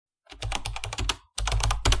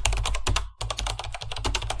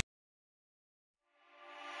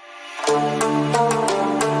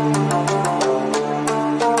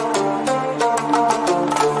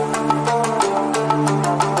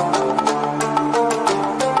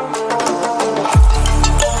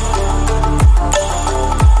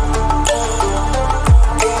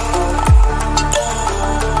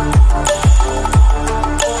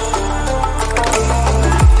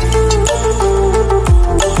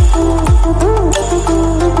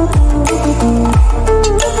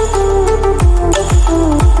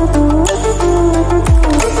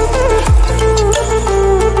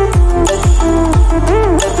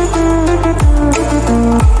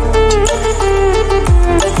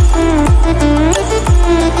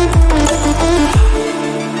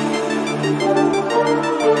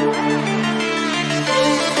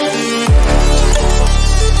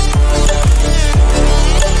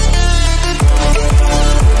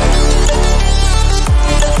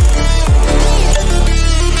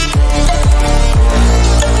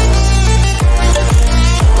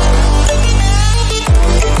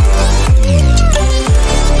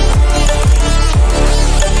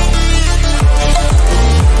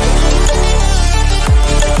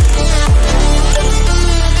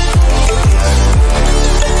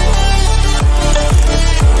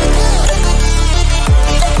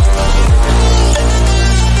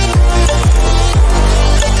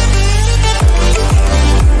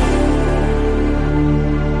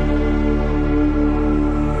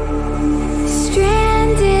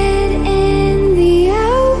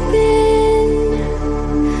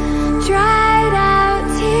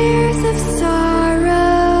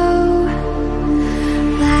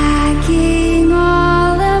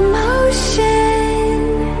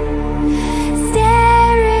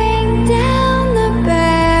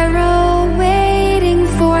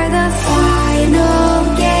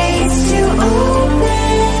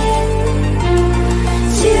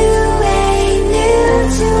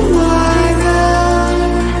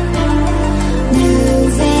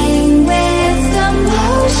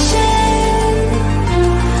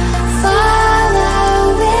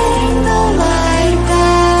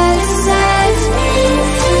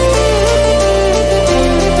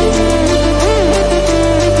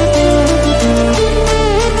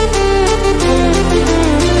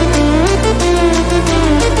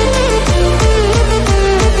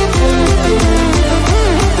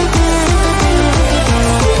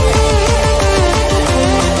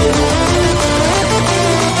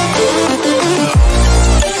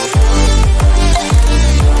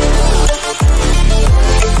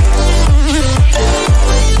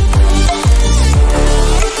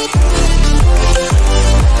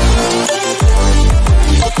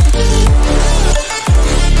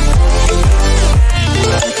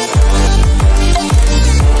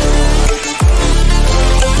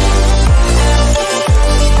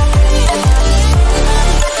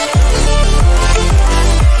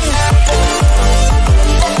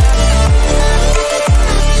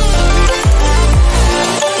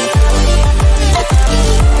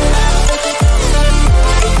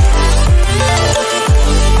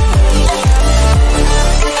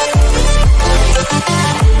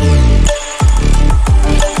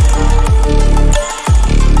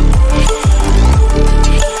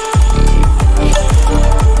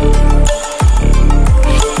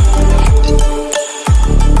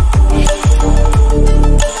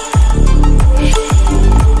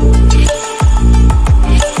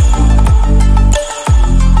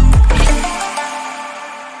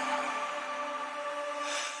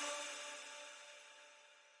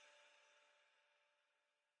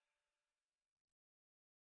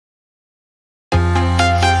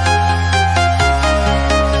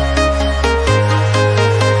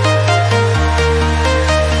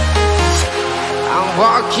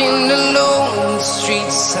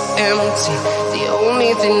empty. The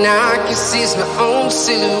only thing I can see is my own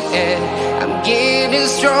silhouette. I'm getting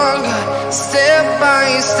stronger, step by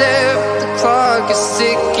step. The clock is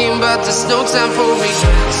ticking, but there's no time for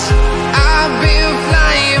regrets. I've been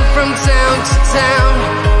flying from town to town,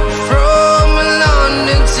 from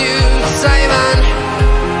London to Taiwan.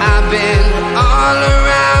 I've been all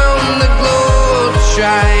around the globe,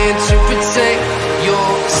 trying to protect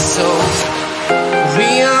your soul.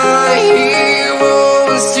 We are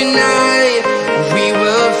heroes tonight. We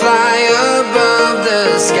will fly above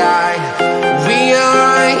the sky. We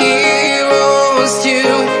are heroes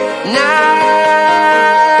tonight.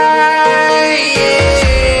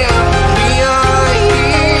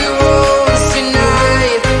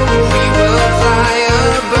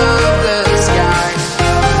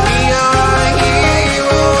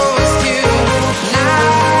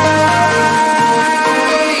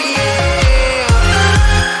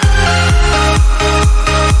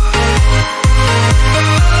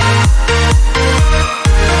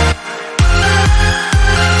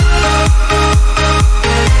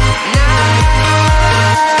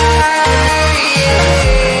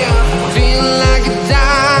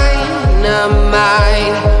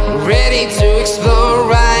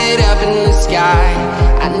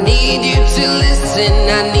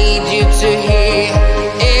 I need you to hear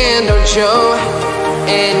and don't show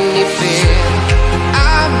anything.